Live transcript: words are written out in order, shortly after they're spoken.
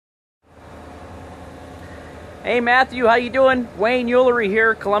Hey Matthew, how you doing? Wayne Ulery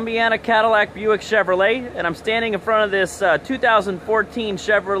here, Columbiana Cadillac Buick Chevrolet, and I'm standing in front of this 2014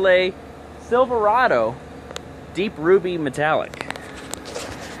 Chevrolet Silverado Deep Ruby Metallic.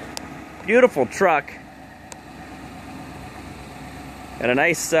 Beautiful truck. Got a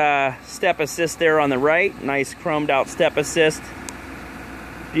nice step assist there on the right, nice chromed out step assist.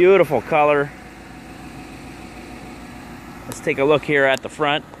 Beautiful color. Let's take a look here at the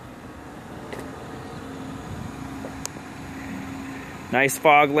front. Nice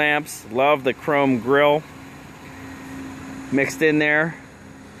fog lamps, love the chrome grille mixed in there.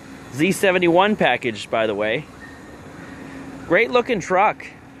 Z71 package, by the way. Great looking truck.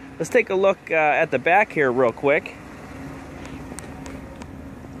 Let's take a look at the back here real quick.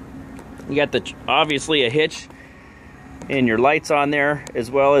 You got obviously a hitch and your lights on there,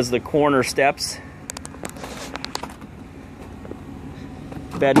 as well as the corner steps.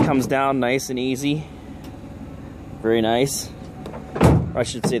 Bed comes down nice and easy. Very nice. I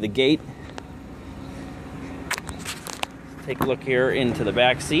should say the gate. Take a look here into the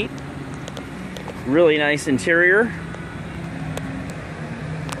back seat. Really nice interior.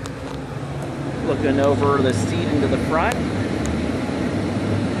 Looking over the seat into the front.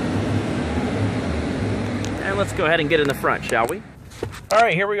 And let's go ahead and get in the front, shall we?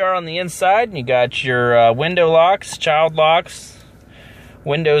 Alright, here we are on the inside. You got your window locks, child locks,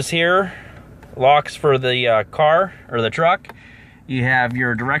 windows here, locks for the car or the truck. You have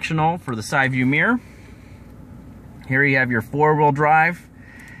your directional for the side view mirror. Here you have your four-wheel drive.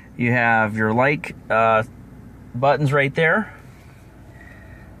 You have your light buttons right there.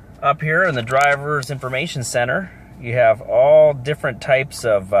 Up here in the driver's information center, you have all different types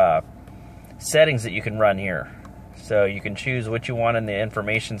of settings that you can run here. So you can choose what you want in the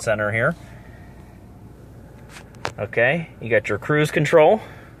information center here. Okay, you got your cruise control,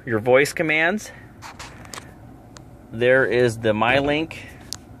 your voice commands. There is the MyLink.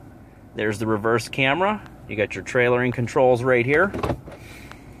 There's the reverse camera. You got your trailering controls right here.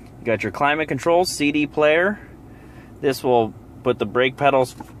 You got your climate controls, CD player. This will put the brake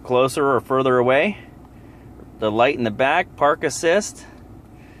pedals closer or further away. The light in the back, park assist.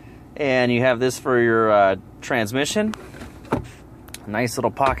 And you have this for your transmission. Nice little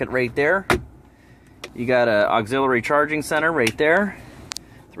pocket right there. You got an auxiliary charging center right there.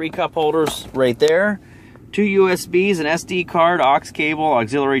 3 cup holders right there. 2 USBs, an SD card, aux cable,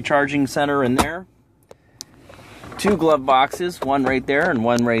 auxiliary charging center in there. 2 glove boxes, one right there and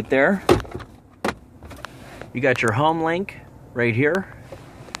one right there. You got your home link right here.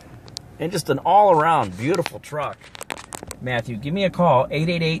 And just an all-around beautiful truck. Matthew, give me a call,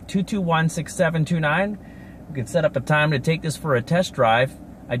 888-221-6729. We can set up a time to take this for a test drive.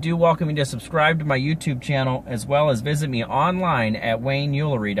 I do welcome you to subscribe to my YouTube channel, as well as visit me online at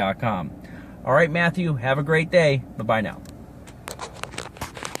wayneulery.com. All right, Matthew, have a great day. Bye-bye now.